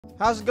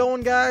How's it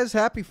going, guys?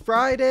 Happy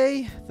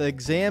Friday. The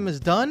exam is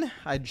done.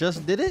 I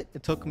just did it.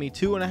 It took me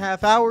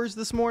 2.5 hours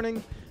this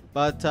morning,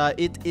 but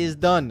it is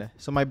done.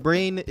 So my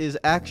brain is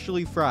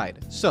actually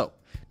fried. So,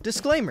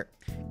 disclaimer.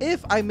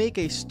 If I make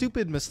a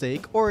stupid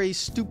mistake or a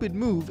stupid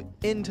move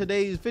in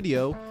today's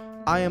video,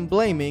 I am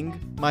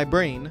blaming my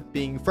brain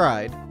being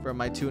fried from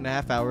my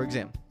 2.5 hour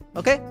exam.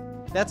 Okay?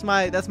 That's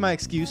my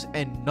excuse,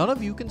 and none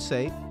of you can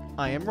say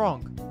I am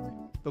wrong.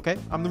 Okay?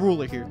 I'm the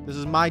ruler here. This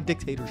is my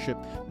dictatorship,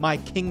 my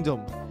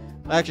kingdom.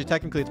 Actually,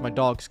 technically, it's my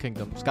dog's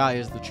kingdom. Sky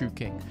is the true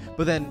king.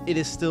 But then, it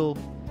is still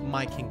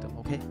my kingdom,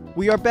 okay?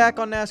 We are back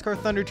on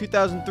NASCAR Thunder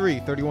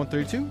 2003. 31,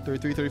 32,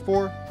 33,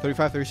 34,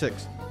 35,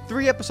 36.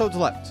 3 episodes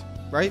left,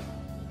 right?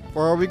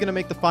 Or are we going to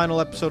make the final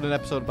episode an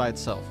episode by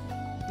itself?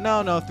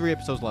 No, 3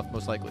 episodes left,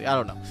 most likely. I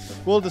don't know.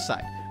 We'll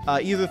decide.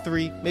 Either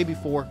 3, maybe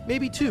 4,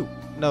 maybe 2.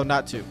 No,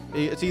 not 2.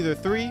 It's either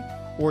 3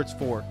 or it's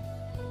 4.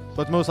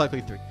 But most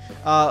likely 3.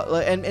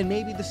 And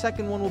maybe the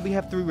second one will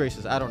have 3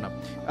 races. I don't know.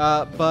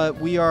 But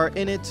we are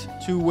in it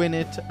to win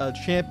it. A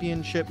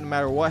championship, no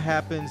matter what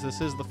happens.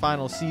 This is the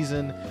final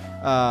season.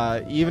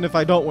 Even if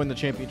I don't win the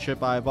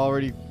championship, I've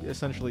already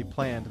essentially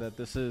planned that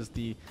this is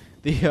the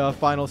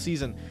final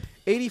season.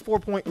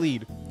 84-point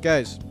lead.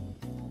 Guys,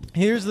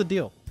 here's the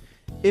deal.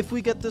 If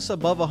we get this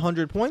above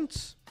 100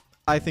 points,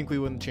 I think we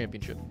win the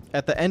championship.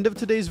 At the end of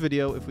today's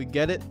video, if we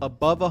get it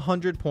above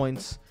 100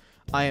 points,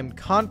 I am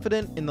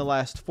confident in the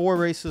last 4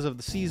 races of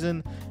the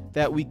season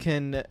that we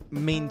can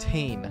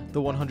maintain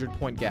the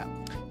 100-point gap.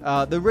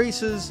 The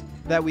races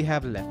that we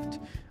have left.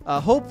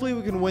 Hopefully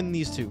we can win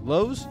these 2,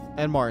 Lowe's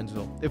and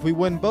Martinsville. If we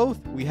win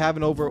both, we have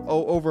an over a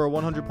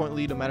 100-point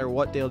lead no matter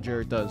what Dale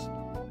Jarrett does.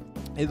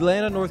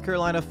 Atlanta, North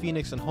Carolina,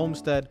 Phoenix, and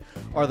Homestead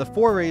are the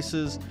 4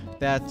 races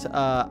that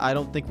I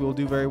don't think we'll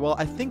do very well.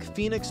 I think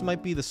Phoenix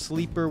might be the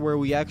sleeper where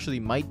we actually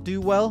might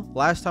do well.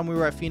 Last time we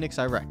were at Phoenix,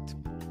 I wrecked.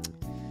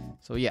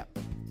 So yeah.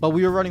 But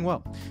we were running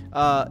well.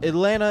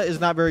 Atlanta is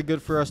not very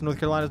good for us. North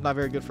Carolina is not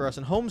very good for us.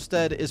 And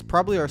Homestead is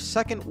probably our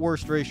 2nd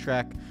worst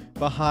racetrack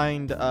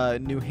behind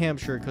New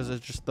Hampshire because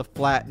it's just the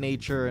flat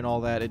nature and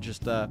all that. It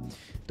just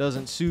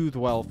doesn't soothe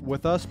well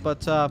with us.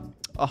 But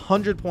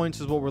 100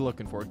 points is what we're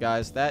looking for,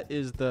 guys. That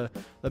is the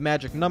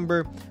magic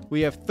number.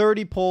 We have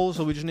 30 poles,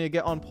 so we just need to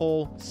get on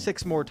pole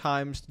 6 more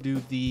times to do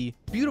the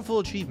beautiful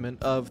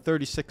achievement of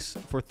 36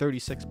 for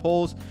 36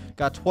 poles.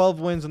 Got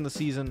 12 wins in the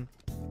season.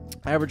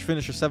 Average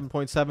finish of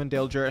 7.7.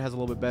 Dale Jarrett has a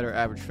little bit better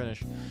average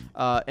finish.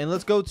 And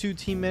let's go to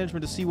team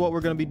management to see what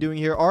we're going to be doing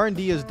here.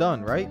 R&D is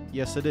done, right?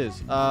 Yes, it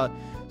is.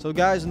 So,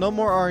 guys, no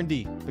more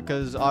R&D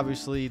because,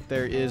 obviously,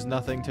 there is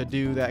nothing to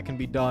do that can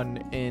be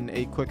done in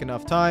a quick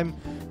enough time.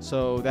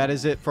 So, that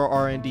is it for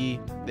R&D.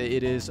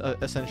 It is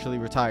essentially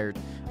retired.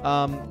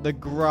 The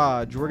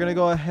garage. We're going to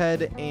go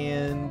ahead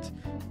and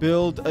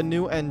build a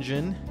new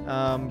engine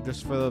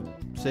just for the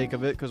sake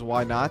of it, because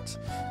why not?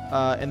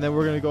 And then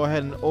we're going to go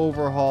ahead and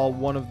overhaul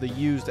one of the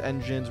used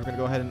engines. We're going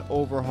to go ahead and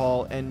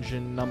overhaul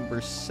engine number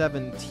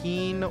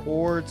 17,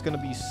 or it's going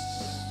to be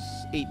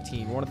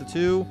 18. One of the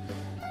 2.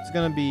 It's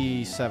going to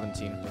be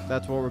 17.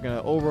 That's what we're going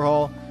to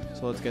overhaul.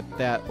 So let's get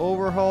that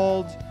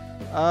overhauled.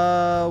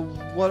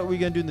 What are we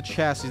going to do in the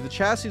chassis? The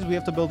chassis, we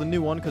have to build a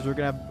new one because we're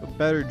going to have a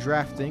better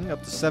drafting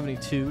up to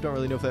 72. Don't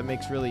really know if that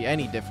makes really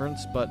any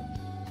difference, but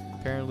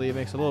apparently it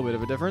makes a little bit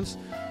of a difference.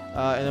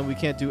 And then we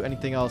can't do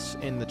anything else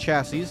in the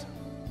chassis.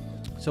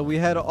 So we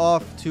head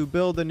off to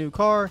build a new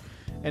car,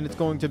 and it's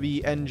going to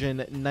be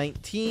engine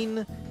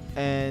 19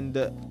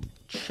 and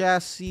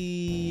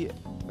chassis.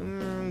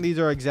 These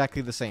are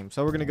exactly the same.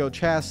 So we're going to go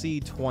chassis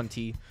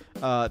 20.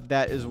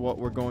 That is what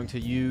we're going to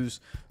use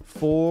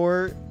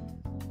for,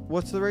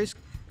 what's the race?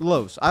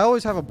 Lowe's. I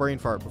always have a brain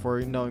fart before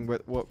knowing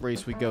what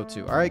race we go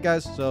to. All right,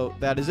 guys. So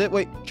that is it.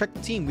 Wait, check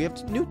the team. We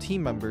have new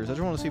team members. I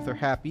just want to see if they're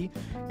happy.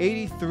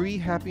 83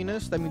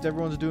 happiness. That means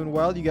everyone's doing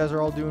well. You guys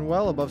are all doing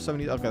well. Above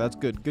 70. Okay, that's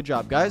good. Good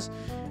job, guys.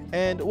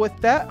 And with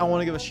that, I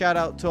want to give a shout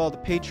out to all the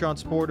Patreon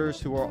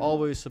supporters who are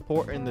always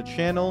supporting the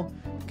channel.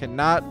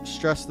 Cannot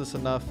stress this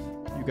enough.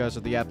 You guys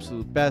are the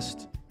absolute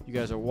best. You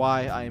guys are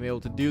why I am able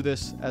to do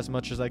this as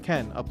much as I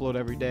can. Upload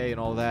every day and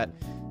all that.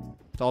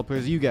 It's all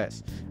because of you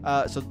guys.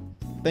 So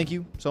thank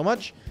you so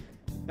much.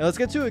 And let's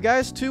get to it,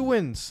 guys. 2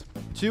 wins.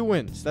 2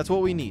 wins. That's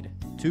what we need.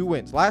 2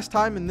 wins. Last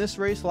time in this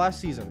race last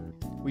season,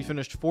 we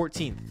finished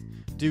 14th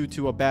due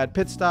to a bad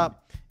pit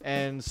stop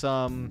and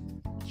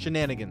some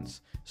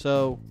shenanigans.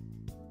 So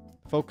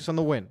focus on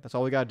the win. That's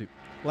all we got to do.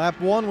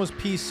 Lap 1 was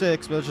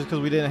P6, but that's just because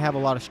we didn't have a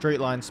lot of straight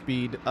line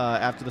speed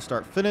after the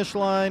start-finish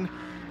line.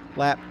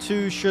 Lap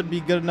 2 should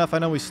be good enough. I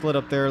know we slid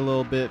up there a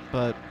little bit,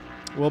 but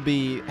we'll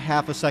be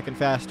half a second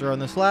faster on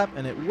this lap,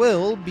 and it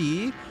will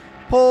be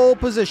pole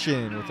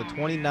position with a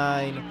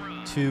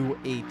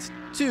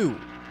 29.282.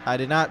 I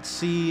did not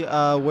see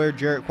where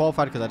Jarrett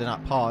qualified because I did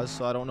not pause,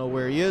 so I don't know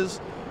where he is.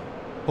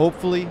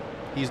 Hopefully,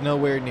 he's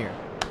nowhere near.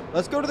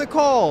 Let's go to the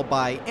call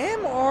by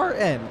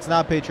MRN. It's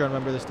not a Patreon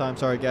member this time.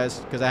 Sorry, guys,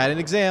 because I had an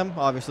exam,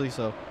 obviously,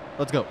 so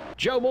Let's go.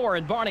 Joe Moore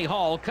and Barney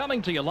Hall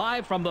coming to you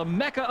live from the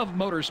Mecca of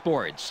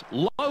Motorsports,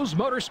 Lowe's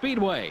Motor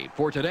Speedway,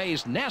 for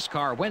today's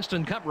NASCAR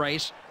Winston Cup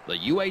race, the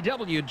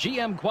UAW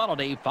GM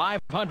Quality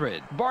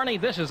 500. Barney,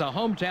 this is a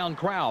hometown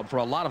crowd for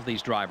a lot of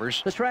these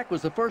drivers. This track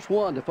was the first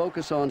one to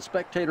focus on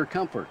spectator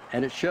comfort,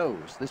 and it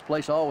shows. This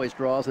place always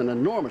draws an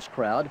enormous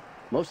crowd.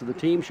 Most of the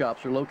team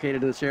shops are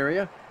located in this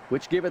area,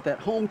 which give it that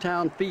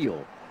hometown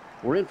feel.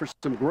 We're in for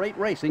some great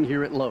racing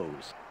here at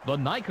Lowe's. The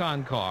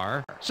Nikon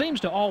car seems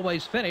to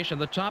always finish in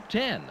the top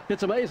 10.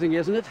 It's amazing,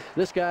 isn't it?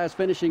 This guy is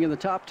finishing in the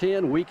top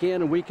 10 week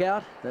in and week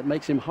out. That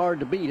makes him hard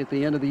to beat at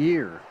the end of the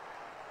year.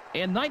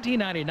 In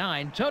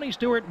 1999, Tony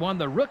Stewart won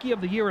the Rookie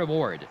of the Year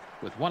award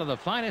with one of the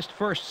finest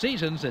first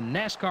seasons in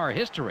NASCAR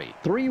history.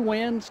 3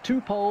 wins,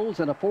 2 poles,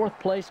 and a 4th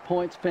place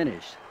points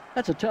finish.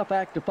 That's a tough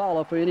act to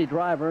follow for any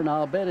driver, and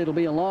I'll bet it'll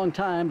be a long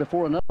time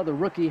before another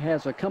rookie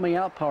has a coming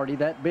out party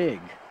that big.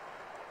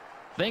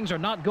 Things are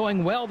not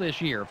going well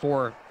this year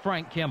for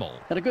Frank Kimmel.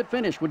 And a good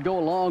finish would go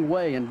a long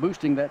way in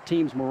boosting that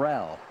team's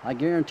morale. I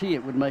guarantee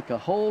it would make a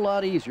whole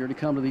lot easier to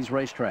come to these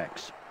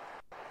racetracks.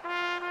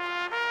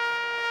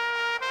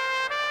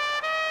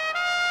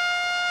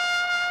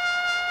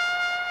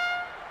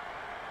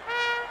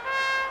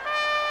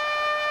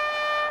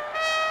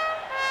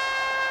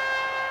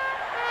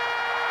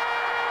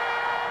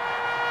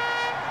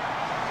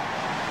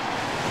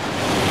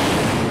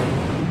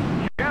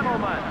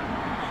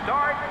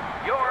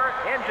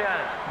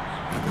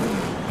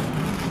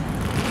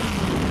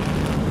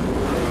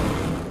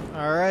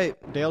 All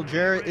right, Dale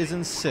Jarrett is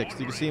in 6th.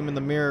 You can see him in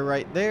the mirror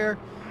right there.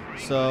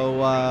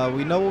 So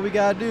we know what we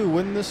got to do.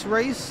 Win this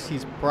race.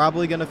 He's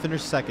probably going to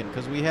finish 2nd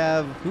because we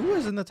have, who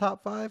is in the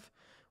top 5?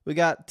 We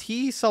got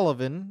T.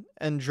 Sullivan,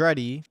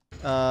 Andretti.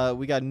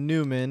 We got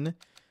Newman,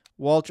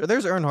 Walter.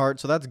 There's Earnhardt,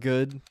 so that's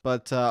good.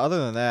 But other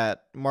than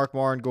that, Mark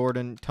Martin,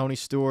 Gordon, Tony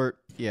Stewart,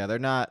 yeah, they're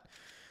not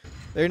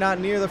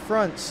near the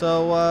front.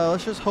 So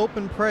let's just hope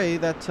and pray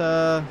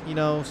that, you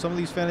know, some of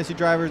these fantasy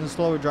drivers and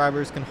slower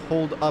drivers can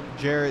hold up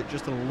Jarrett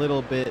just a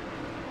little bit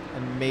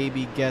and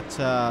maybe get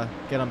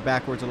him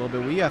backwards a little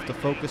bit. We have to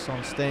focus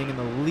on staying in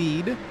the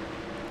lead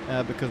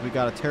because we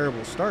got a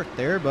terrible start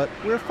there, but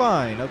we're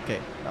fine. Okay,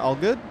 all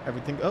good?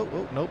 Everything?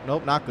 Oh,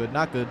 nope, not good,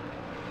 not good.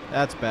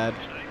 That's bad.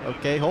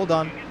 Okay, hold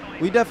on.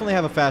 We definitely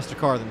have a faster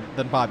car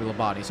than Bobby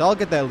Labonte, so I'll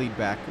get that lead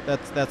back.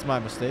 That's my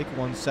mistake.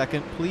 1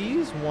 second,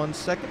 please. 1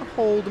 second.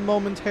 Hold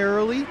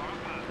momentarily.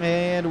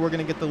 And we're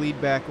going to get the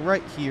lead back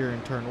right here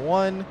in turn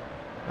 1.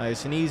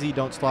 Nice and easy.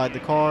 Don't slide the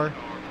car.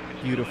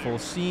 Beautiful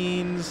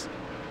scenes.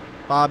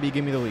 Bobby,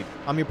 give me the lead.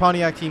 I'm your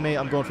Pontiac teammate.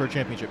 I'm going for a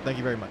championship. Thank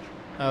you very much.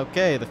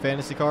 Okay, the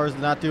fantasy cars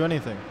did not do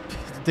anything.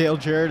 Dale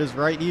Jarrett is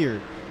right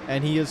here,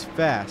 and he is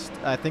fast.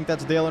 I think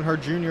that's Dale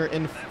Earnhardt Jr.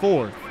 in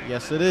 4th.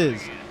 Yes, it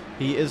is.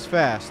 He is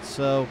fast.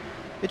 So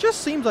it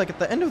just seems like at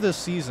the end of this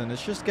season,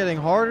 it's just getting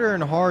harder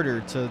and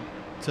harder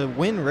to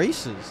win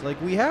races. Like,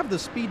 we have the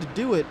speed to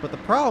do it, but the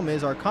problem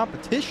is our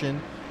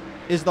competition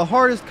is the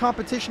hardest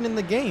competition in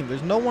the game.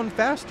 There's no one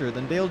faster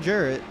than Dale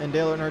Jarrett and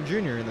Dale Earnhardt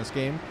Jr. in this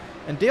game.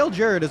 And Dale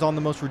Jarrett is on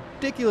the most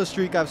ridiculous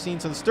streak I've seen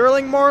since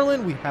Sterling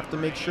Marlin. We have to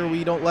make sure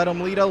we don't let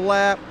him lead a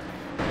lap.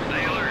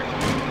 Stay alert.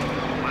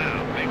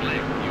 Wow, big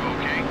league. You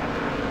okay?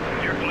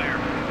 You're clear.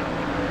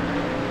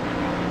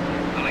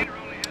 The leader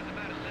only has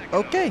about a second.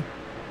 Okay.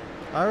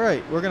 All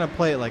right, we're going to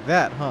play it like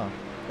that, huh?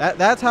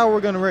 That's how we're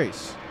going to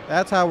race.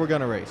 That's how we're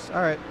going to race.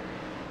 All right.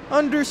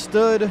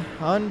 Understood.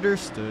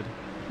 Understood.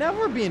 Now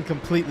we're being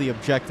completely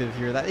objective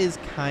here. That is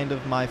kind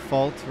of my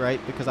fault,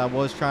 right? Because I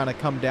was trying to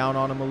come down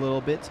on him a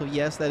little bit. So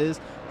yes, that is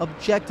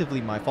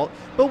objectively my fault.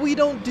 But we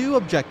don't do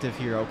objective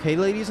here, okay,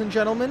 ladies and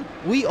gentlemen?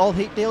 We all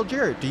hate Dale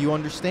Jarrett. Do you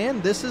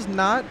understand? This is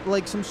not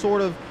like some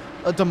sort of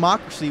a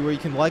democracy where you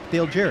can like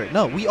Dale Jarrett.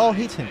 No, we all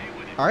hate him,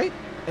 all right?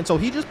 And so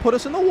he just put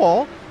us in the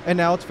wall, and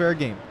now it's fair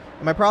game.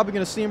 Am I probably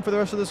going to see him for the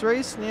rest of this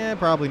race? Yeah,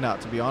 probably not,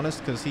 to be honest,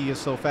 because he is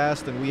so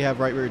fast and we have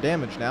right rear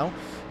damage now.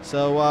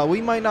 So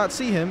we might not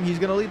see him. He's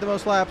going to lead the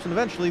most laps, and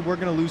eventually we're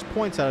going to lose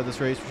points out of this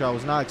race, which I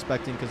was not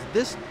expecting, because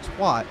this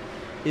twat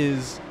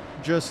is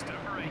just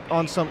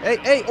on some...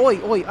 Hey,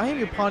 oi, I am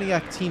your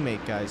Pontiac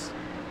teammate, guys.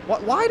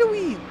 Why do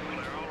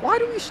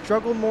we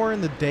struggle more in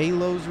the day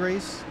Lowe's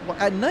race? Well,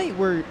 at night,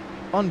 we're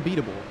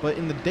unbeatable, but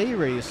in the day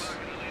race,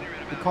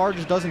 the car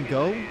just doesn't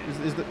go?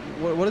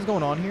 What is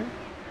going on here?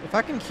 If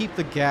I can keep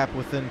the gap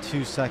within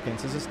 2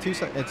 seconds, is this 2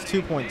 seconds? It's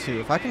 2.2.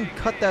 If I can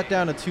cut that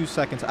down to 2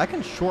 seconds, I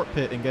can short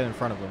pit and get in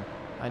front of him.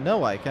 I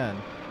know I can.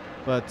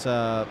 But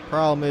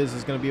problem is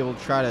going to be able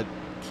to try to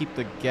keep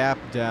the gap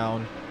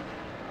down.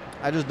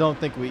 I just don't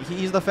think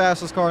he's the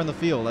fastest car in the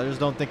field. I just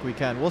don't think we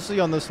can. We'll see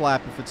on this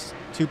lap if it's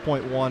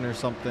 2.1 or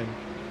something.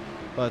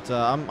 But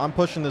I'm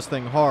pushing this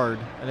thing hard,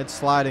 and it's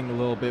sliding a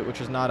little bit, which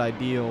is not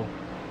ideal.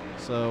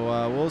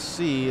 So we'll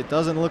see. It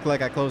doesn't look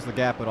like I closed the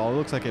gap at all. It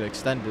looks like it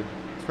extended.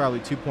 It's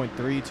probably 2.3,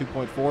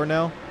 2.4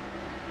 now.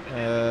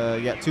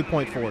 Yeah,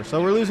 2.4.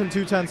 So we're losing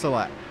 0.2 a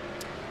lap.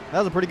 That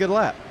was a pretty good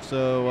lap.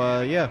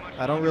 So, yeah,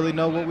 I don't really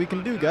know what we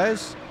can do,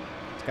 guys.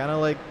 It's kind of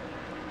like,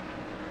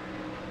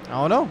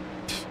 I don't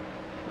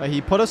know.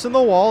 He put us in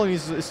the wall, and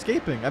he's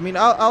escaping. I mean,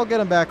 I'll get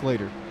him back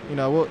later. You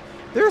know,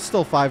 there's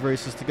still 5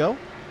 races to go.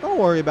 Don't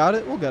worry about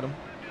it. We'll get them.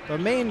 The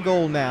main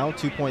goal now,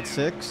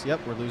 2.6.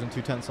 Yep, we're losing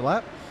 0.2 a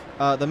lap.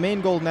 The main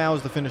goal now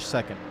is to finish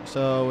second.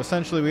 So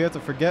essentially, we have to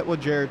forget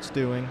what Jarrett's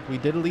doing. We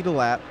did lead a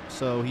lap,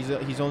 so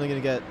he's only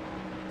going to get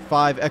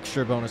 5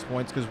 extra bonus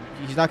points because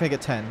he's not going to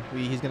get 10.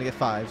 He's going to get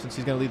 5 since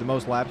he's going to lead the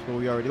most laps, but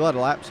we already led a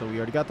lap, so we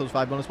already got those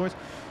 5 bonus points.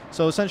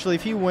 So essentially,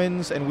 if he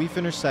wins and we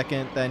finish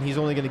second, then he's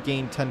only going to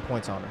gain 10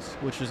 points on us,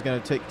 which is going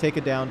to take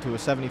it down to a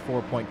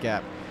 74-point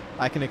gap.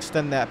 I can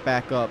extend that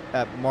back up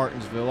at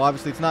Martinsville.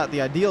 Obviously, it's not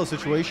the ideal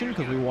situation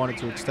because we wanted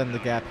to extend the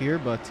gap here,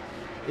 but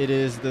it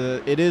is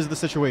the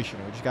situation.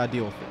 We just got to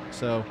deal with it.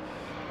 So,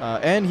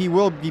 and he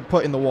will be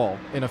put in the wall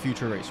in a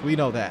future race. We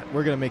know that.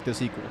 We're going to make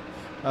this equal.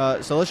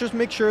 So let's just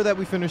make sure that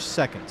we finish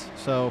second.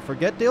 So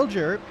forget Dale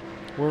Jarrett.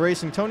 We're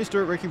racing Tony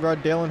Stewart, Ricky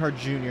Rudd, Dale Earnhardt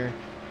Jr.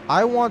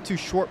 I want to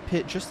short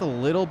pit just a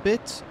little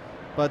bit,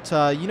 but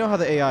you know how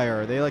the AI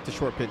are. They like to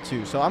short pit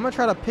too. So I'm going to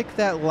try to pick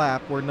that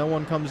lap where no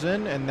one comes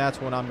in, and that's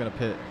when I'm going to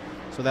pit.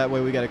 So that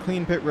way we got a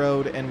clean pit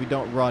road and we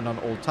don't run on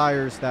old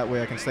tires. That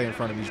way I can stay in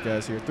front of these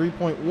guys here.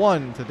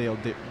 3.1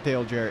 to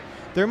Dale Jarrett.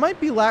 There might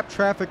be lap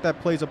traffic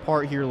that plays a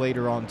part here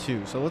later on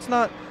too. So let's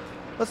not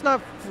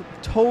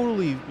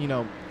totally, you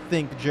know,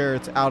 think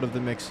Jarrett's out of the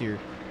mix here.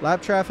 Lap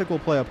traffic will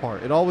play a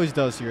part. It always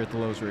does here at the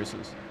Lowe's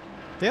races.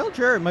 Dale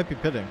Jarrett might be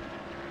pitting.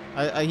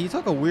 He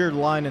took a weird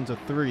line into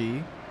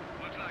 3.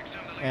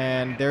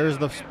 And there's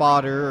the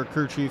spotter or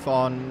crew chief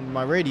on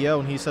my radio,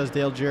 and he says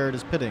Dale Jarrett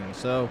is pitting.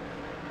 So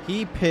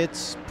he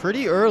pits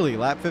pretty early.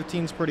 Lap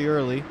 15 is pretty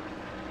early.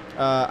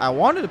 I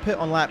wanted to pit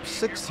on lap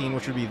 16,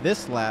 which would be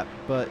this lap,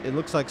 but it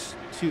looks like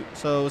 2.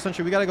 So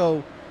essentially, we got to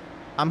go.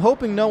 I'm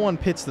hoping no one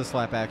pits this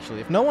lap, actually.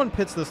 If no one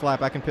pits this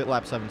lap, I can pit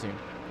lap 17,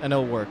 and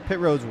it'll work. Pit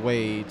road's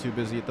way too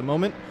busy at the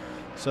moment,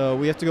 so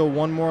we have to go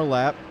one more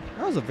lap.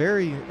 That was a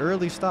very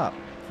early stop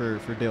for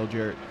Dale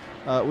Jarrett.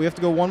 We have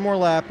to go one more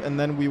lap, and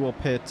then we will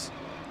pit,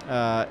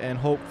 and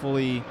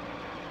hopefully,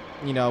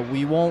 you know,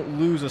 we won't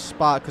lose a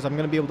spot because I'm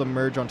going to be able to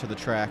merge onto the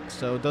track.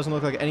 So it doesn't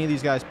look like any of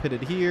these guys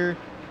pitted here.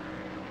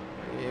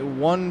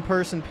 One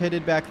person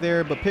pitted back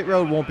there, but pit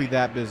road won't be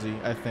that busy,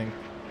 I think,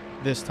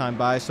 this time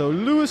by. So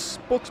Lewis,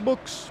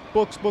 books.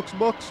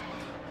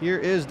 Here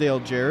is Dale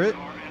Jarrett.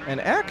 And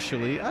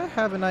actually, I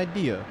have an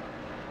idea.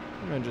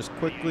 I'm going to just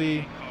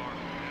quickly...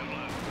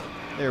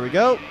 There we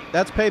go.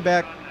 That's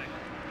payback.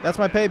 That's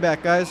my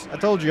payback, guys. I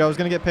told you I was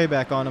going to get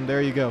payback on him.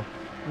 There you go.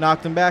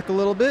 Knocked him back a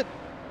little bit.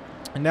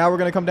 And now we're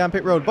going to come down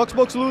pit road. Books,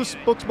 Lewis.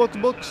 Books.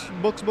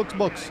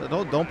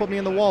 Don't put me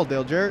in the wall,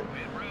 Dale Jarrett.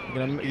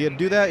 You're gonna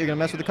do that. You're going to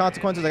mess with the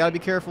consequences. I got to be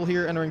careful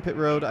here entering pit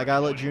road. I got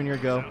to let Junior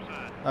go.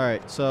 All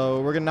right,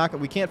 so we're going to knock it.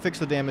 We can't fix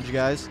the damage,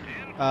 guys.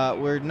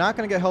 We're not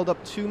going to get held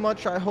up too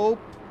much, I hope.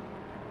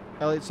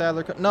 Elliott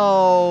Sadler.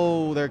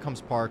 No, there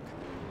comes Park.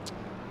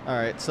 All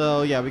right,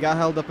 so yeah, we got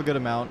held up a good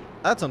amount.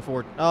 That's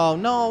unfortunate. Oh,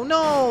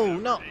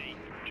 no.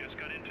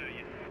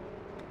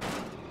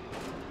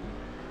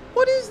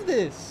 What is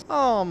this?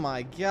 Oh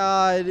my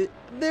God.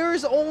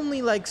 There's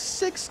only like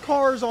 6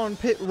 cars on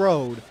pit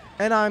road,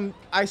 and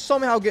I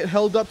somehow get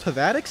held up to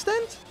that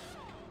extent?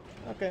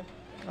 Okay.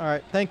 All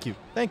right. Thank you,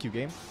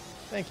 game.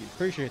 Thank you.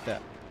 Appreciate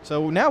that.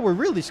 So now we're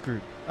really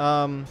screwed.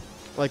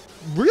 Like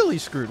really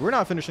screwed. We're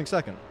not finishing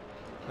second.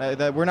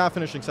 We're not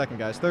finishing second,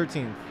 guys.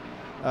 13th.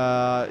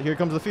 Here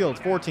comes the field.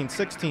 14th,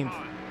 16th,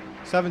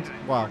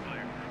 17th. Wow.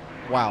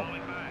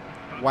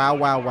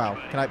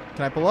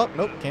 Can I pull up?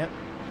 Nope, can't.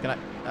 Can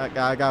I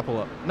gotta pull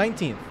up.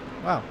 19th.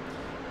 Wow.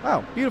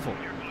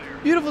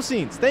 Beautiful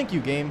scenes. Thank you,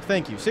 game.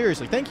 Thank you.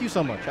 Seriously, thank you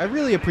so much. I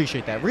really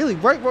appreciate that. Really,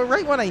 right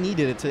when I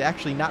needed it to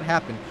actually not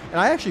happen, and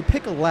I actually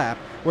pick a lap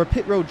where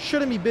pit road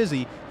shouldn't be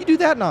busy, you do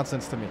that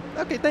nonsense to me.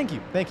 Okay, thank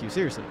you.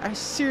 Seriously, I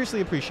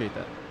seriously appreciate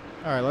that.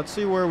 All right, let's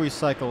see where we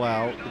cycle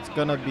out. It's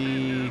gonna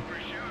be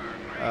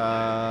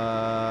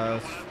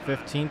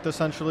 15th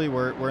essentially.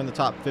 We're in the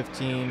top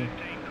 15.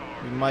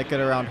 We might get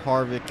around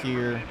Harvick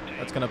here.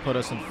 That's gonna put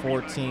us in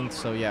 14th.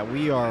 So yeah,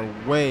 we are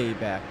way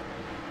back.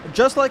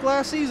 Just like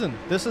last season.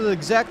 This is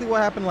exactly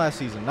what happened last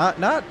season.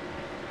 Not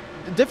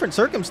different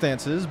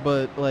circumstances,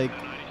 but like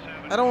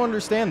I don't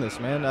understand this,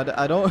 man.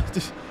 I don't.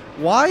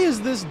 Why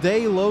is this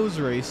day Lowe's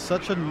race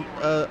such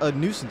a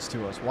nuisance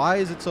to us? Why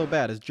is it so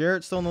bad? Is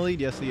Jarrett still in the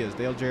lead? Yes, he is.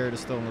 Dale Jarrett is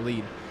still in the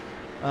lead.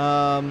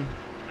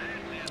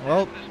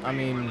 Well, I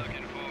mean,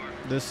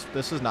 this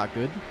is not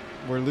good.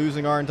 We're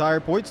losing our entire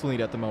points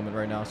lead at the moment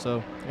right now.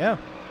 So yeah,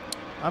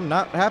 I'm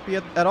not happy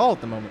at all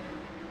at the moment.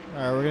 All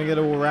right, we're going to get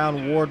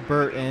around Ward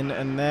Burton,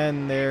 and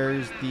then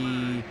there's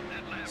the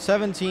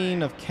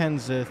 17 of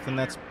Kenseth, and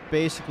that's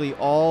basically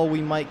all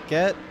we might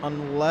get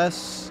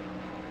unless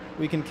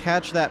we can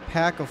catch that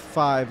pack of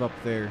 5 up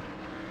there.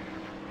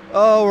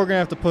 Oh, we're going to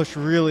have to push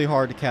really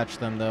hard to catch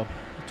them, though.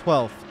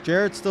 12th.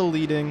 Jarrett's still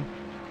leading.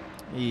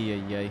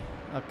 Yay.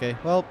 Okay,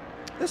 well,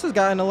 this has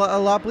gotten a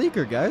lot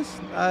bleaker, guys.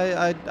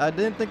 I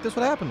didn't think this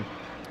would happen.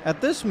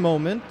 At this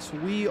moment,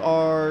 we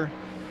are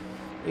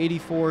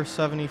 84,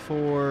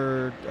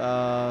 74,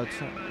 I'm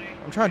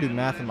trying to do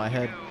math in my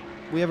head.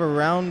 We have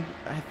around,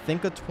 I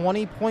think, a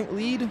 20-point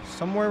lead,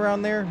 somewhere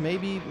around there,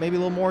 maybe a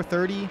little more,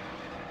 30.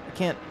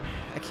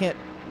 I can't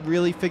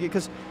really figure,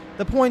 because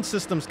the point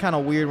system's kind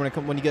of weird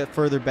when you get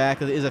further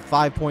back. Is it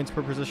 5 points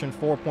per position,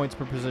 4 points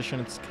per position?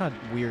 It's kind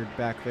of weird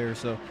back there.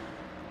 So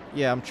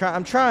yeah, I'm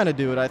trying to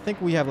do it. I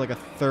think we have like a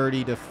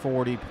 30 to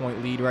 40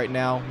 point lead right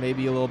now.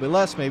 Maybe a little bit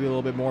less, maybe a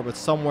little bit more, but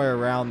somewhere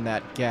around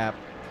that gap.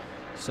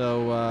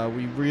 So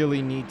we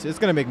really need to. It's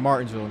going to make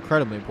Martinsville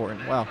incredibly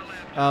important. Wow.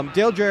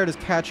 Dale Jarrett is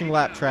catching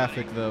lap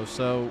traffic, though,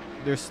 so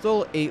there's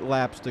still 8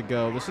 laps to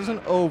go. This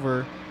isn't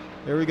over.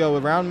 There we go,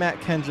 around Matt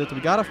Kenseth. We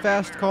got a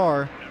fast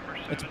car.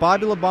 It's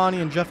Bobby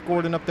Labonte and Jeff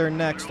Gordon up there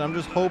next. I'm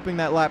just hoping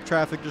that lap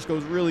traffic just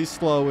goes really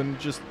slow and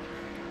just,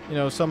 you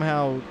know,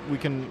 somehow we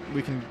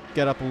can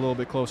get up a little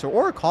bit closer.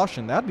 Or a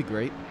caution. That'd be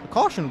great. A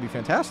caution would be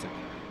fantastic.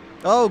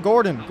 Oh,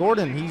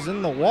 Gordon, he's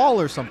in the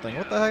wall or something.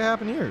 What the heck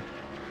happened here?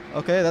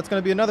 Okay, that's going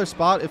to be another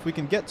spot if we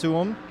can get to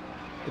him.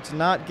 It's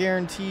not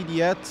guaranteed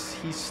yet.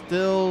 He's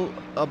still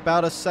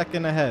about a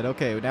second ahead.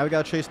 Okay, now we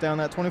got to chase down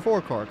that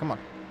 24 car. Come on.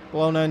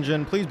 Blown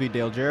engine. Please be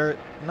Dale Jarrett.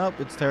 Nope,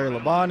 it's Terry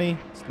Labonte.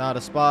 It's not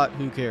a spot.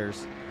 Who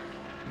cares?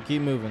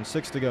 Keep moving.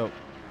 6 to go.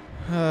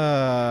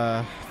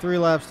 3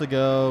 laps to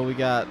go.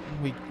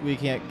 We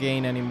can't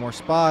gain any more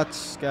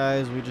spots,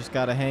 guys. We just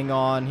got to hang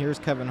on. Here's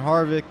Kevin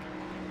Harvick.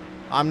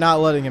 I'm not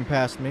letting him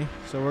pass me.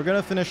 So we're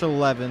gonna finish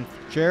 11th.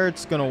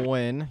 Jarrett's gonna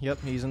win. Yep,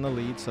 he's in the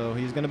lead, so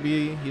he's gonna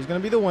be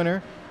the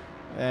winner.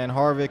 And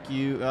Harvick,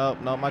 oh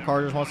no, my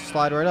car just wants to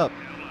slide right up,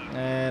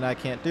 and I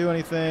can't do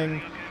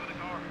anything.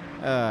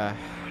 Let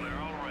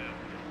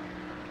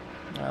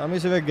me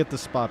see if I can get the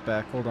spot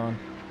back. Hold on.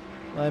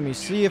 Let me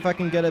see if I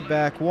can get it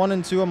back. 1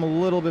 and 2, I'm a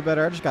little bit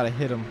better. I just gotta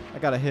hit him. I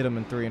gotta hit him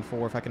in 3 and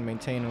 4 if I can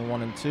maintain in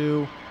 1 and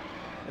 2.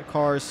 The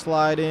car is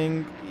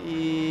sliding.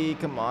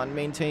 Come on,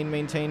 maintain.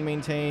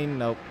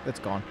 Nope, it's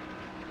gone.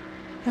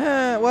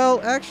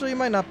 Well, actually, it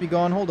might not be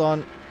gone. Hold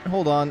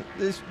on.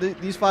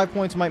 These 5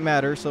 points might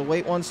matter, so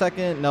wait 1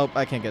 second. Nope,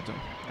 I can't get to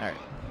them. All right,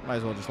 might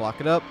as well just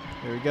lock it up.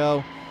 Here we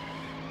go.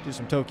 Do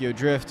some Tokyo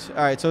Drift.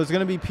 All right, so it's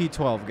going to be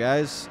P12,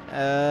 guys.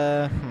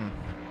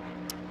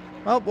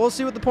 Well, we'll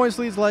see what the points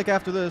lead's like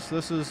after this.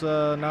 This is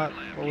not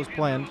what was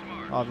planned,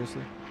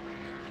 obviously.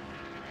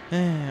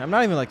 I'm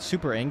not even, like,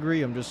 super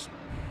angry. I'm just...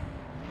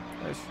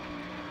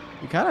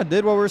 We kind of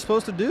did what we were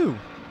supposed to do.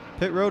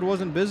 Pit road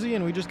wasn't busy,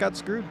 and we just got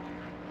screwed.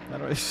 I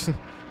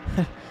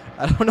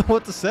don't know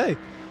what to say.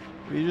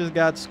 We just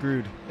got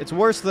screwed. It's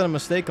worse than a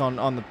mistake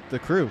on the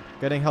crew.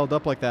 Getting held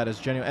up like that is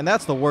genuine, and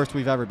that's the worst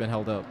we've ever been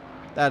held up.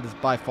 That is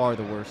by far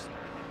the worst.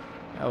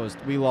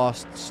 We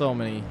lost so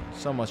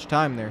much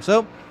time there.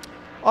 So,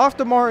 off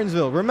to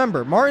Martinsville.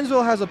 Remember,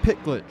 Martinsville has a pit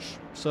glitch.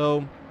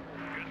 So,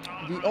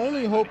 the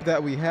only hope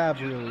that we have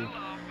really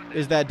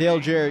is that Dale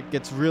Jarrett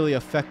gets really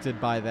affected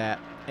by that,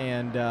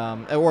 and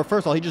or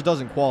first of all, he just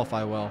doesn't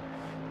qualify well.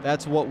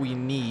 That's what we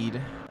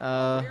need.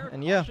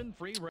 And yeah,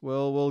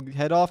 we'll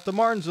head off to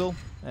Martinsville,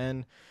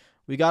 and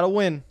we gotta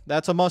win.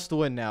 That's a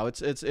must-win now.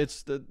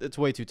 It's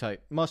way too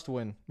tight.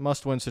 Must-win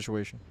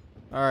situation.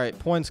 All right,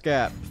 points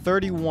gap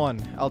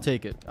 31. I'll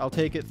take it.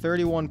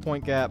 31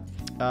 point gap.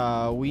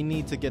 We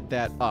need to get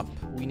that up.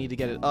 We need to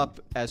get it up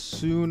as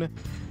soon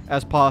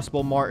as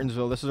possible.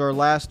 Martinsville. This is our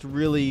last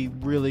really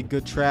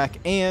good track,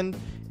 and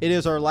it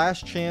is our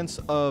last chance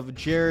of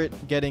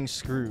Jarrett getting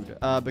screwed,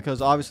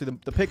 because obviously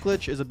the pit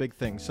glitch is a big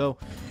thing. So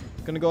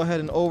I'm gonna go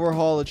ahead and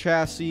overhaul the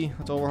chassis.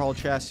 Let's overhaul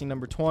chassis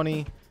number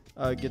 20.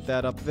 Get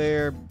that up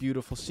there.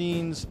 Beautiful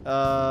scenes.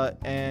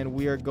 And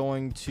we are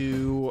going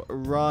to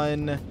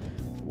run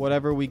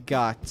whatever we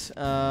got.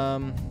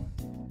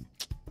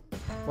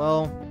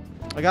 Well,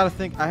 I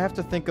have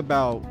to think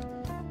about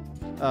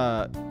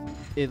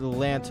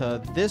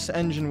Atlanta. This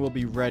engine will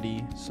be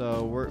ready,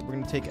 so we're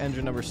gonna take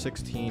engine number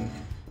 16.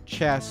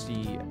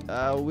 Chassis,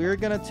 we're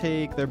gonna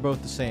take, they're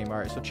both the same. All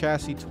right, so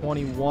chassis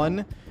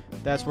 21,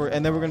 that's where,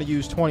 and then we're gonna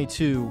use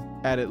 22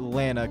 at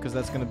Atlanta, because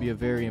that's gonna be a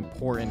very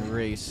important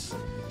race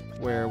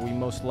where we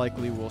most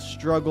likely will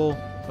struggle,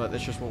 but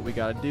that's just what we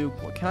gotta do.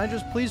 Well, can I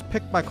just please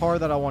pick my car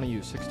that I want to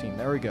use? 16,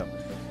 there we go.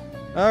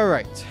 All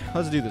right,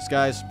 let's do this,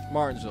 guys.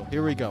 Martinsville,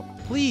 here we go.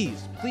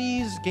 Please,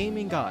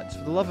 gaming gods,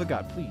 for the love of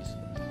God, please.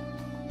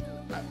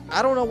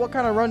 I don't know what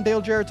kind of run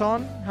Dale Jarrett's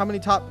on, how many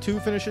top 2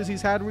 finishes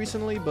he's had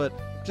recently, but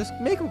just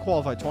make him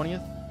qualify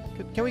 20th.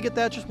 Can we get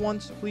that just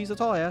once, please? That's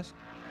all I ask.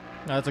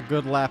 That's a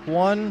good lap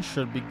 1.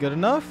 Should be good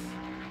enough.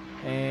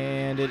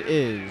 And it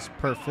is.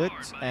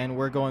 Perfect. And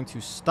we're going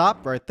to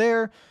stop right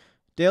there.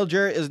 Dale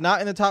Jarrett is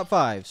not in the top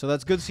 5, so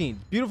that's good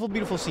scenes.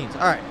 Beautiful scenes.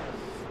 All right.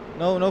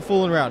 No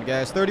fooling around,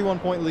 guys.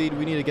 31-point lead.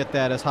 We need to get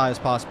that as high as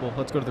possible.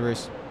 Let's go to the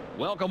race.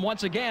 Welcome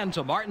once again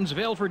to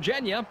Martinsville,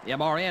 Virginia.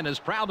 MRN is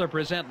proud to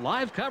present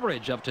live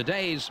coverage of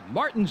today's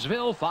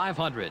Martinsville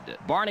 500.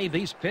 Barney,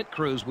 these pit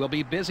crews will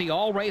be busy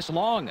all race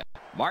long.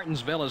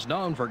 Martinsville is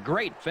known for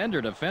great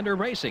fender-to-fender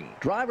racing.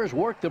 Drivers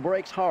work the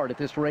brakes hard at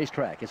this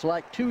racetrack. It's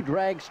like 2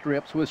 drag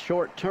strips with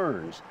short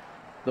turns.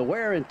 The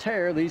wear and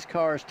tear these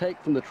cars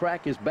take from the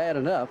track is bad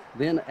enough.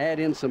 Then add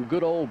in some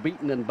good old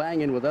beating and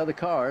banging with other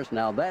cars.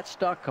 Now that's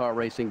stock car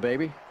racing,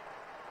 baby.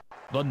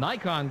 The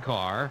Nikon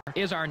car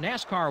is our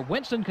NASCAR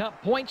Winston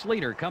Cup points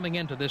leader coming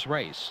into this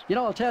race. You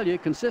know, I'll tell you,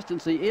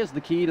 consistency is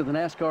the key to the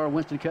NASCAR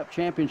Winston Cup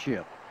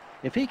Championship.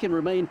 If he can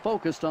remain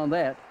focused on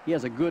that, he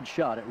has a good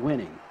shot at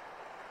winning.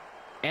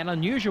 An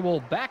unusual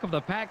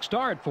back-of-the-pack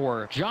start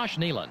for Josh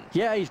Nealon.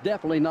 Yeah, he's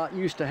definitely not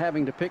used to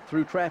having to pick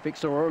through traffic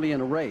so early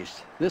in a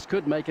race. This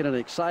could make it an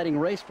exciting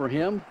race for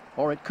him,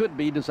 or it could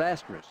be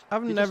disastrous.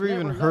 I've never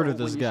even heard of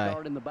this guy.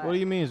 What do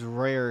you mean it's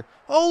rare?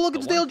 Oh, look,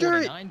 it's Dale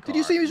Jarrett. Did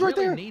you see he's right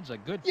there?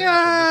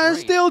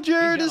 Yes, Dale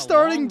Jarrett is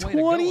starting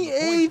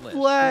 28th,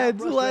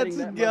 lads. Let's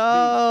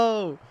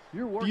go.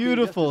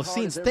 Beautiful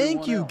scenes.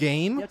 Thank you,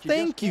 game.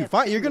 Thank you.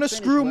 Fine, you're going to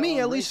screw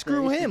me. At least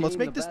screw him. Let's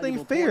make this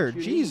thing fair.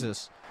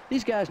 Jesus.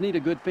 These guys need a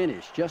good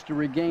finish just to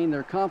regain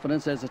their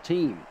confidence as a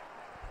team.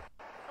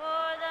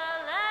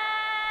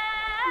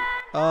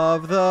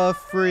 Of the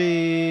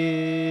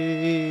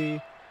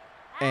free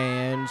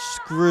and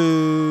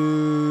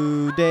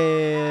screw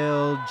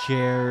Dale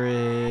Jarrett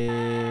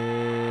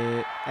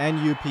and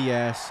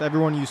UPS.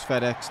 Everyone use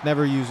FedEx.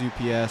 Never use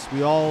UPS.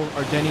 We all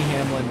are Denny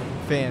Hamlin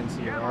fans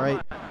here, all right?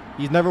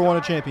 He's never won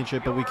a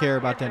championship, but we care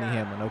about Denny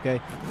Hamlin,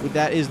 okay?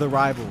 That is the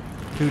rival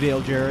to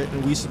Dale Jarrett,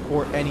 and we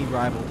support any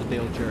rival to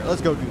Dale Jarrett.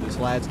 Let's go do this,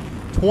 lads.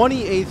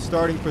 28th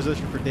starting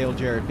position for Dale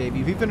Jarrett,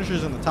 baby. If he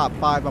finishes in the top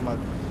 5, I'm going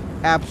to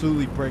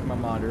absolutely break my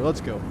monitor.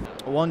 Let's go.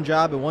 One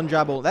job and one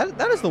job.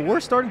 That is the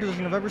worst starting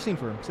position I've ever seen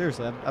for him.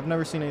 Seriously, I've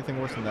never seen anything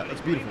worse than that.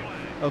 That's beautiful.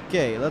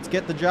 Okay, let's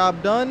get the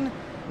job done.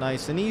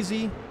 Nice and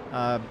easy.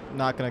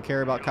 Not going to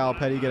care about Kyle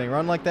Petty getting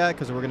run like that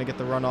because we're going to get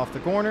the run off the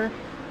corner.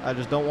 I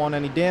just don't want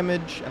any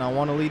damage, and I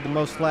want to lead the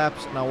most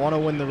laps, and I want to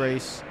win the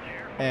race,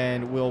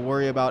 and we'll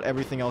worry about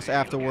everything else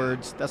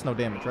afterwards. That's no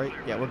damage, right?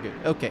 Yeah, we're good.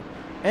 Okay,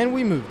 and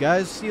we move,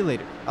 guys. See you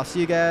later. I'll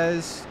see you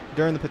guys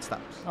during the pit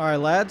stops. All right,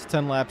 lads,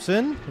 10 laps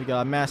in. We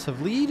got a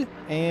massive lead,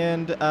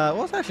 and,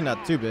 well, it's actually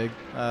not too big.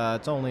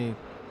 It's only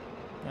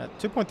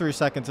 2.3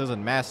 seconds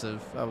isn't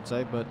massive, I would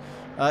say, but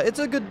it's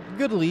a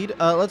good lead.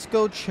 Let's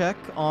go check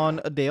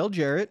on Dale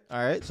Jarrett.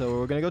 All right, so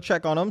we're going to go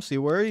check on him, see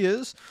where he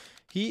is.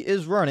 He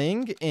is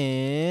running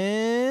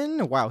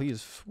in, wow, he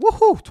is,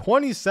 woohoo,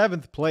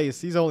 27th place.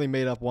 He's only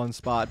made up one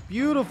spot.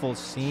 Beautiful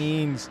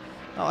scenes.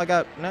 Oh, I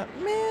got a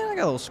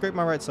little scrape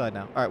my right side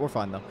now. All right, we're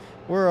fine, though.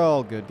 We're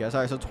all good, guys.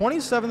 All right, so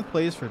 27th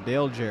place for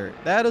Dale Jarrett.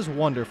 That is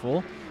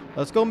wonderful.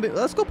 Let's go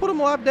put him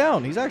a lap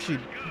down. He's actually,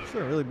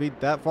 shouldn't really be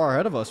that far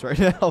ahead of us right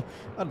now.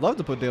 I'd love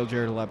to put Dale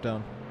Jarrett a lap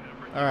down.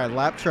 All right,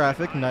 lap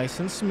traffic,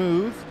 nice and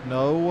smooth.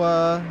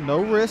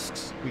 No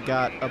risks. We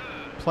got a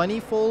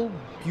plentiful,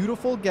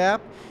 beautiful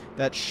gap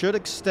that should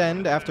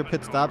extend after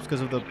pit stops because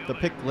of the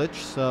pit glitch,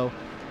 so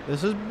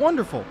this is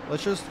wonderful.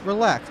 Let's just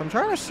relax. I'm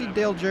trying to see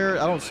Dale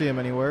Jarrett. I don't see him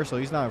anywhere, so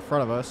he's not in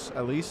front of us,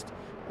 at least.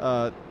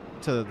 To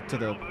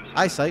the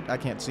eyesight, I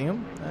can't see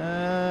him.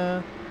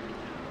 Yeah,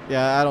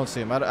 I don't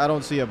see him. I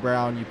don't see a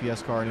brown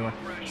UPS car anywhere.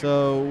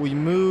 So we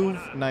move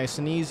nice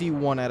and easy,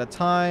 one at a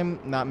time,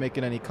 not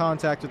making any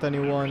contact with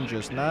anyone,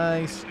 just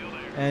nice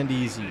and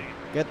easy.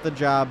 Get the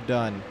job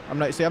done. I'm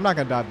not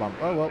gonna dive bomb.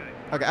 Oh well.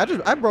 Okay,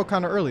 I broke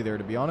kind of early there,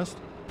 to be honest.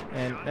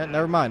 And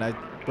never mind, I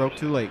broke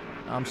too late.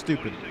 I'm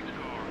stupid.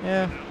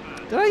 Yeah.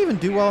 Did I even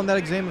do well in that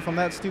exam if I'm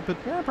that stupid?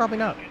 Yeah, probably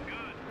not.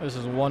 This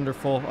is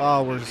wonderful.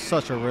 Oh, we're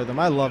such a rhythm.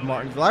 I love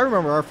Martinsville. I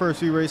remember our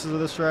first few races of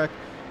this track.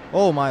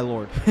 Oh, my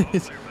Lord.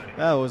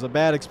 That was a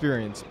bad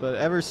experience. But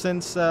ever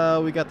since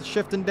we got the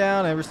shifting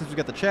down, ever since we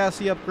got the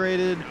chassis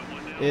upgraded,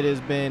 it has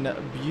been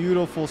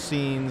beautiful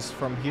scenes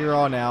from here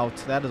on out.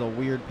 That is a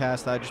weird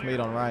pass that I just made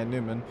on Ryan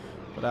Newman,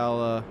 but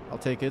I'll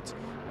take it.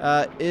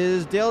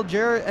 Is Dale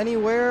Jarrett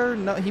anywhere?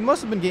 No, he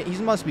must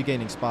be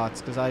gaining spots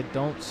because I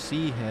don't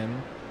see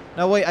him.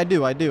 No, wait, I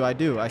do. I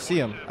see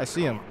him.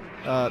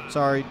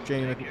 Sorry,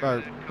 Jamie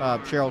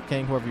Cheryl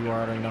King, whoever you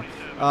are, I don't even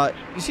know.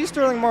 You see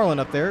Sterling Marlin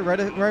up there, right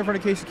in front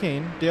of Casey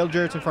Kane. Dale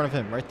Jarrett's in front of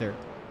him, right there.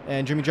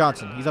 And Jimmy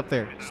Johnson, he's up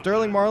there.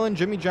 Sterling Marlin,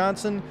 Jimmy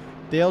Johnson,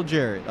 Dale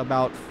Jarrett,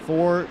 about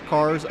 4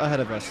 cars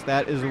ahead of us.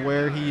 That is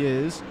where he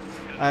is.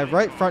 I have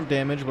right front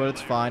damage, but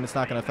it's fine. It's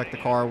not going to affect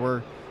the car.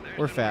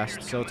 We're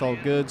fast, so it's all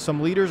good.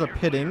 Some leaders are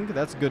pitting.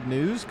 That's good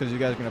news because you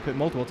guys are going to pit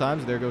multiple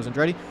times. There goes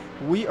Andretti.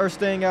 We are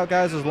staying out,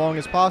 guys, as long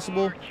as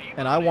possible,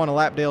 and I want to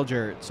lap Dale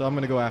Jarrett, so I'm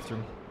going to go after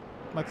him.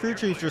 My crew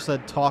chief just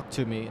said, talk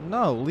to me.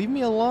 No, leave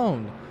me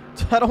alone.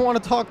 I don't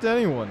want to talk to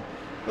anyone.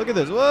 Look at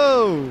this.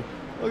 Whoa!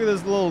 Look at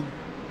this little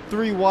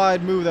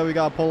 3-wide move that we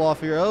got to pull off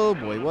here. Oh,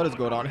 boy, what is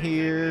going on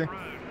here?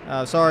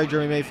 Sorry,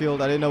 Jeremy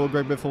Mayfield. I didn't know what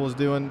Greg Biffle was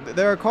doing.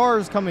 There are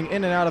cars coming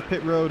in and out of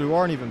pit road who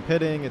aren't even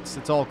pitting.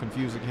 It's all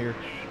confusing here.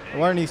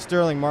 Why don't you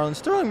Sterling Marlin?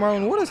 Sterling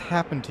Marlin, what has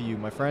happened to you,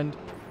 my friend?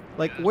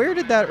 Like, where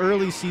did that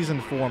early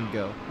season form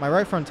go? My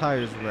right front tire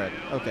is red.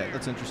 Okay,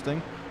 that's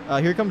interesting.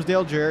 Here comes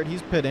Dale Jarrett.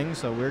 He's pitting,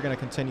 so we're going to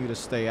continue to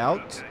stay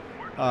out.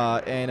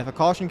 And if a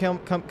caution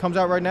comes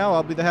out right now,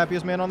 I'll be the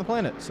happiest man on the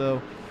planet.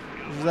 So,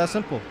 this is that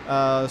simple.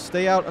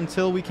 Stay out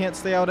until we can't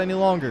stay out any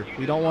longer.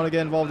 We don't want to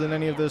get involved in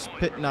any of this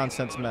pit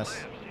nonsense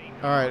mess.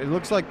 All right, it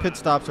looks like pit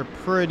stops are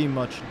pretty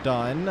much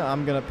done.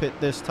 I'm going to pit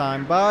this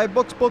time by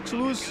Books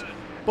Loose.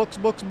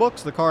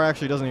 books. The car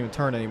actually doesn't even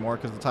turn anymore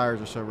because the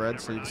tires are so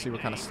red. So you can see we're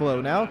kind of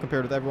slow now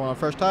compared with everyone on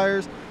fresh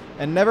tires.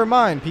 And never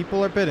mind,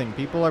 people are pitting.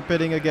 People are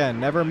pitting again.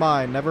 Never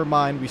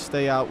mind. We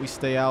stay out.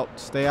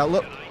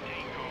 Look.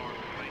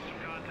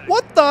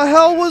 What the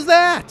hell was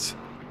that?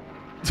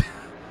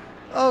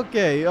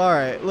 Okay, all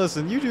right.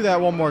 Listen, you do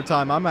that one more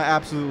time, I'm gonna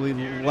absolutely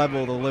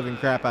level the living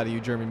crap out of you,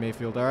 Jeremy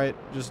Mayfield. All right,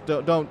 just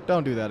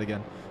don't do that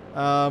again.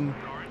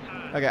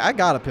 Okay, I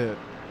gotta pit.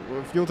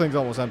 Fuel tank's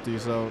almost empty,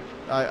 so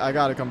I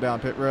gotta come down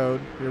pit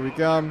road. Here we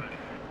come.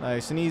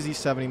 Nice and easy,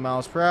 70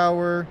 miles per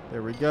hour.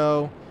 There we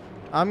go.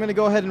 I'm gonna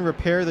go ahead and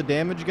repair the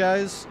damage,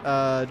 guys,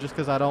 just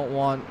because I don't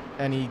want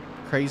any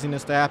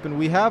craziness to happen.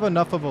 We have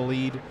enough of a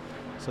lead,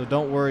 so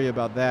don't worry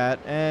about that.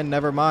 And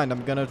never mind,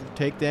 I'm going to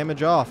take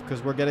damage off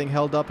because we're getting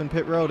held up in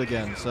pit road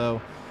again. So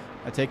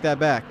I take that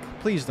back.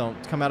 Please don't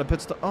come out of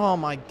pit stop. Oh,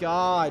 my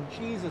God.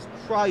 Jesus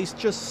Christ.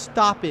 Just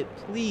stop it,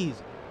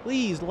 please.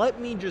 Please let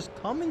me just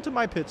come into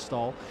my pit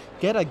stall,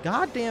 get a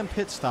goddamn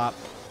pit stop,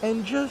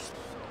 and just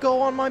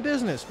go on my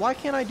business. Why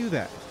can't I do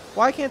that?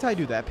 Why can't I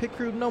do that? Pit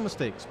crew, no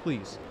mistakes,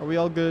 please. Are we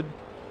all good?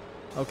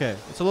 Okay.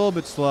 It's a little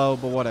bit slow,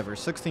 but whatever.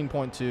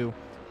 16.2.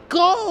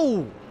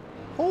 Go!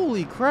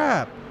 Holy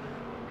crap.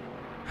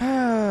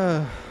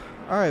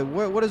 Alright,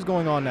 what is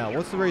going on now?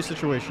 What's the race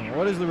situation?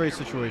 What is the race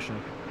situation?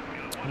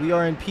 We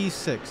are in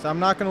P6.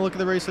 I'm not going to look at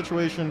the race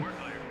situation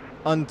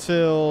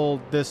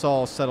until this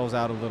all settles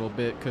out a little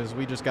bit, because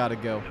we just got to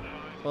go.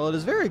 Well, it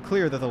is very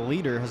clear that the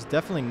leader has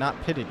definitely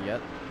not pitted yet.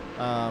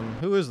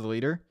 Who is the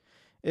leader?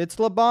 It's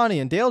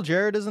Labonte, and Dale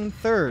Jarrett is in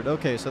third.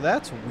 Okay, so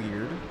that's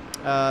weird.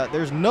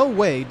 There's no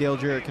way Dale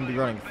Jarrett can be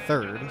running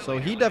third, so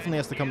he definitely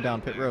has to come down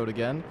pit road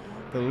again.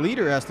 The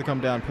leader has to come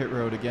down pit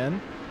road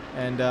again.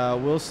 And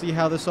we'll see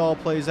how this all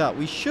plays out.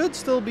 We should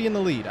still be in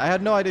the lead. I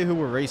had no idea who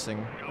we're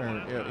racing. Or,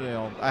 you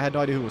know, I had no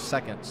idea who was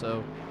second.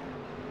 So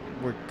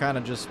we're kind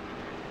of just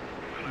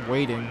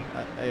waiting.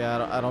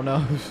 I don't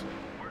know.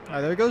 All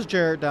right, there goes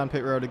Jarrett down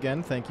pit road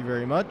again. Thank you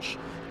very much.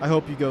 I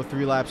hope you go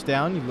 3 laps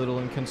down, you little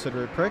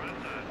inconsiderate prick.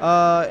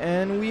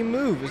 And we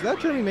move. Is that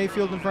Jeremy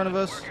Mayfield in front of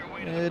us?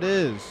 It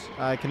is.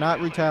 I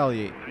cannot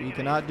retaliate. We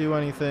cannot do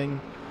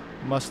anything.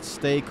 Must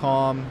stay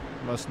calm.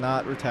 Must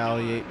not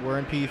retaliate. We're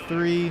in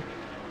P3.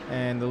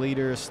 And the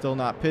leader is still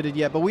not pitted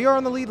yet. But we are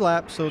on the lead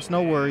lap, so it's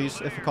no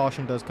worries. If a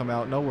caution does come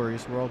out, no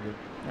worries. We're all good.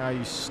 Ah,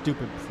 you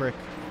stupid prick.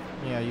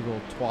 Yeah, you little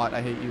twat.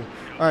 I hate you.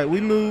 All right,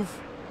 we move.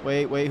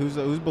 Wait. Who's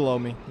below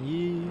me?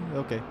 Yeah,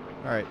 okay.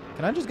 All right.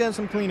 Can I just get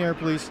some clean air,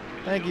 please?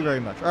 Thank you very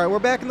much. All right, we're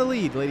back in the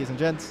lead, ladies and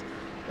gents.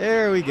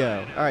 There we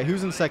go. All right,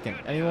 who's in second?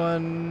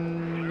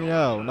 Anyone?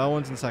 No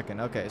one's in second.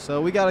 Okay, so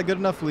we got a good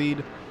enough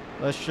lead.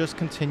 Let's just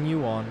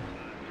continue on.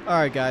 All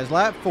right, guys,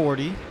 lap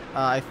 40.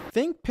 I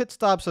think pit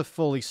stops have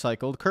fully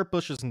cycled. Kurt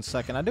Busch is in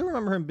second. I do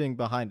remember him being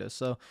behind us.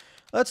 So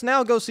let's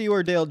now go see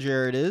where Dale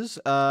Jarrett is.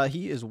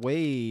 He is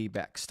way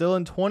back, still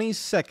in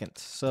 22nd.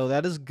 So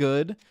that is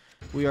good.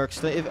 We are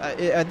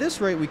at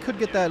this rate, we could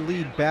get that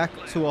lead back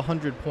to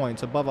 100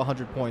 points, above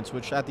 100 points,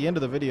 which at the end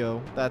of the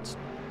video, that's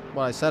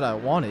what I said I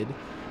wanted.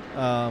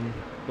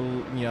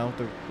 You know,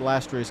 the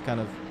last race kind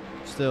of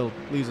still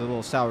leaves a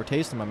little sour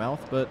taste in my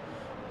mouth, but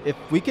if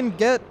we can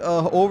get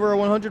over a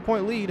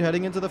 100-point lead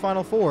heading into the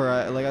Final Four,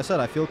 like I said,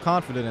 I feel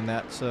confident in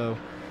that. So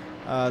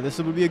this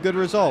would be a good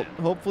result.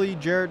 Hopefully,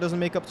 Jarrett doesn't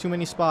make up too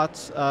many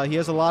spots. He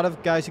has a lot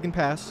of guys he can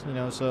pass, you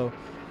know, so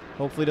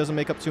hopefully doesn't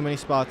make up too many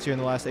spots here in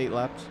the last 8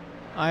 laps.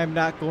 I am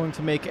not going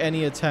to make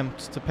any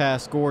attempts to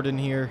pass Gordon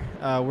here.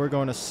 We're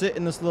going to sit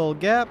in this little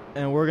gap,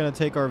 and we're going to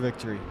take our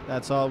victory.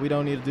 That's all. We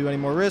don't need to do any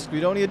more risk. We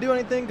don't need to do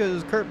anything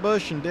because Kurt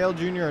Busch and Dale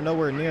Jr. are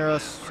nowhere near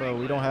us, so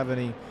we don't have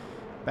any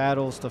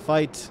battles to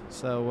fight.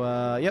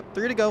 So, yep,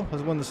 3 to go.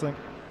 Let's win this thing.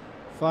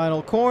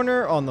 Final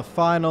corner on the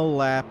final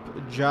lap.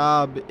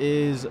 Job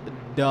is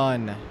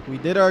done. We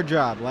did our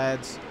job,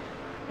 lads.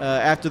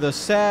 After the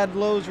sad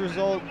Lowe's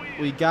result,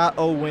 we got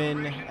a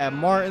win at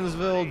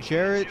Martinsville.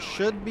 Jarrett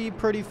should be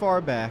pretty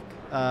far back.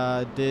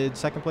 Did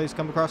second place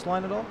come across the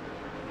line at all?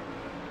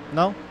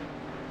 No?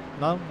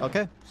 No?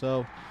 Okay.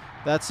 So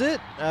that's it.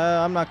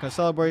 I'm not going to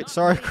celebrate.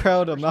 Sorry,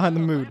 crowd. I'm not in the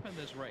mood.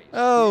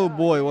 Oh,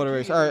 boy. What a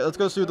race. All right. Let's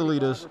go see what the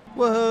lead is.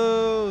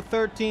 Whoa.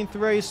 13th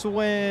race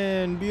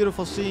win.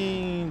 Beautiful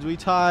scenes. We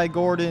tie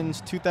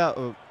Gordon's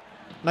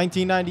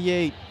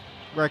 1998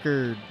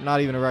 record. Not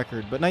even a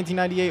record, but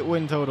 1998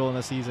 win total in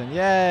the season.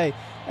 Yay.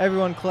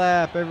 Everyone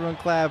clap. Everyone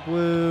clap.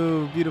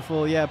 Woo.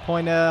 Beautiful. Yeah.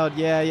 Point out.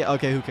 Yeah.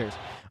 Okay. Who cares?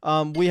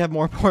 We have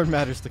more important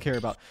matters to care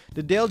about.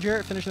 Did Dale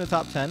Jarrett finish in the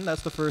top 10?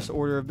 That's the first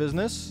order of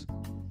business.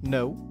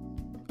 No.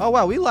 Oh,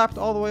 wow. We lapped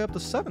all the way up to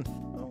 7th.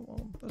 Oh,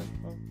 well,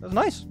 that's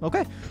nice.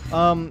 Okay.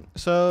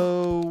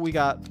 So we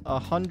got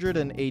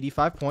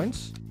 185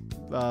 points.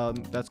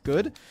 That's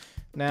good.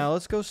 Now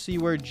let's go see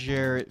where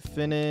Jarrett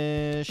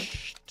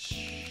finished.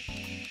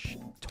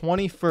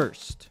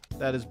 21st.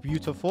 That is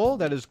beautiful.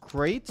 That is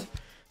great.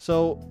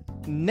 So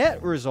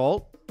net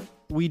result,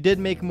 we did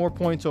make more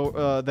points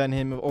than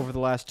him over the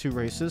last 2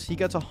 races. He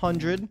gets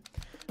 100.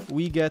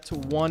 We get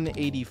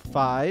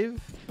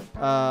 185.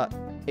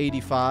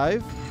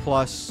 85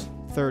 plus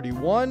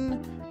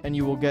 31 and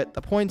you will get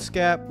the points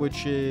gap,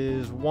 which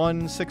is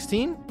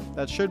 116.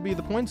 That should be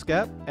the points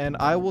gap, and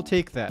I will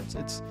take that.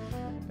 It's,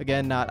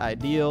 again, not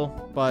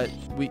ideal, but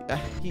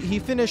he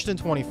finished in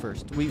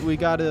 21st. We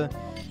gotta,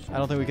 I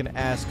don't think we can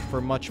ask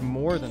for much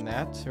more than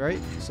that, right?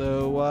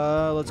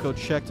 So let's go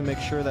check to make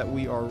sure that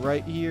we are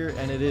right here,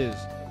 and it is.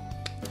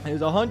 It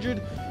is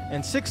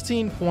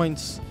 116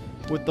 points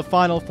with the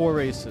final 4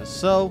 races.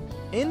 So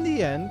in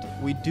the end,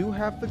 we do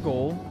have the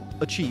goal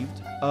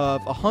achieved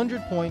of a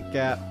 100-point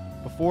gap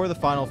before the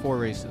final 4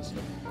 races.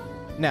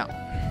 Now,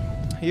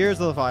 here's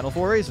the final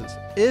 4 races.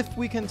 If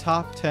we can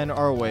top 10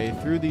 our way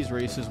through these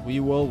races, we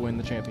will win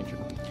the championship.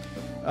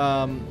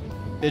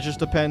 It just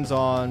depends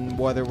on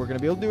whether we're going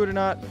to be able to do it or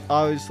not.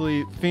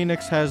 Obviously,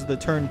 Phoenix has the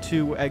turn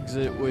 2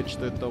 exit, which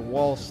the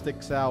wall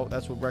sticks out.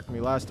 That's what wrecked me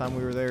last time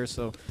we were there,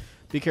 so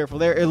be careful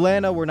there.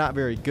 Atlanta, we're not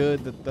very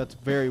good. That's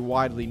very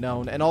widely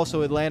known. And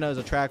also, Atlanta is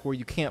a track where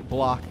you can't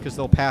block because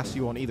they'll pass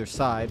you on either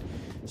side.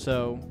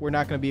 So we're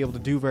not going to be able to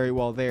do very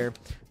well there.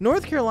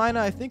 North Carolina,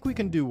 I think we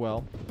can do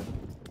well.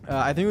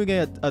 I think we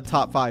get a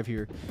top 5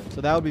 here, so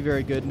that would be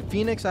very good. And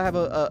Phoenix, I have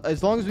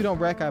as long as we don't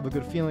wreck, I have a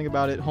good feeling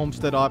about it.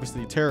 Homestead,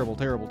 obviously, terrible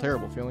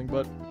feeling,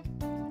 but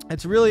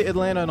it's really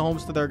Atlanta and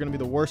Homestead that are going to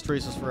be the worst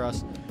races for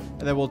us,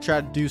 and then we'll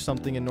try to do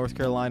something in North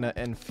Carolina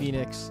and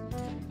Phoenix.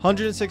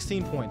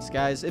 116 points,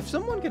 guys. If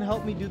someone can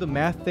help me do the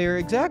math there,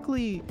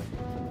 exactly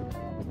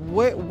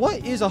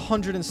what is a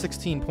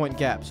 116-point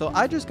gap? So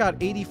I just got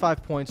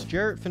 85 points.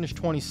 Jarrett finished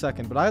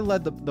 22nd, but I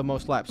led the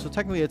most laps. So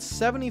technically, it's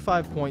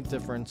 75-point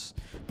difference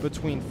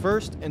between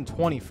 1st and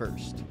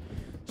 21st.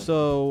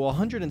 So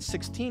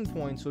 116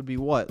 points would be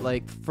what?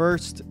 Like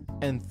 1st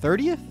and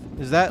 30th?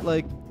 Is that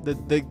like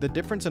the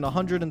difference in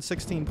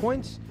 116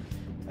 points?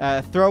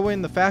 Throw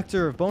in the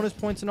factor of bonus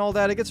points and all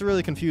that. It gets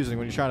really confusing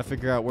when you're trying to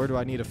figure out where do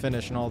I need to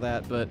finish and all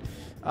that. But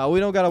we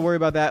don't got to worry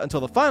about that until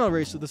the final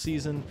race of the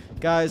season.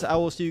 Guys, I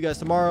will see you guys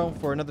tomorrow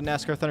for another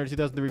NASCAR Thunder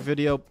 2003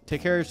 video.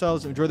 Take care of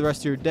yourselves. Enjoy the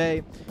rest of your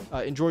day.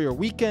 Enjoy your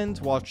weekend.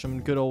 Watch some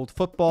good old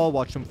football.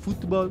 Watch some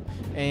football.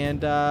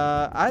 And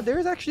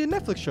there's actually a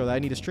Netflix show that I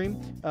need to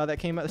stream that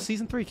came out.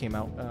 Season 3 came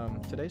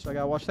out today, so I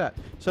got to watch that.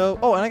 So,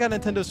 oh, and I got a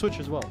Nintendo Switch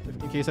as well,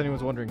 in case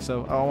anyone's wondering.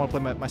 So I want to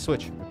play my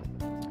Switch.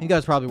 You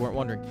guys probably weren't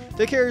wondering.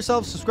 Take care of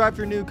yourselves. Subscribe if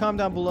you're new. Comment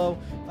down below.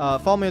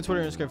 Follow me on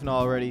Twitter and Instagram if you're not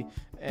already.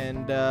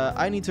 And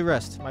I need to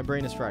rest. My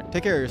brain is fried.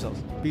 Take care of yourselves.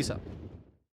 Peace out.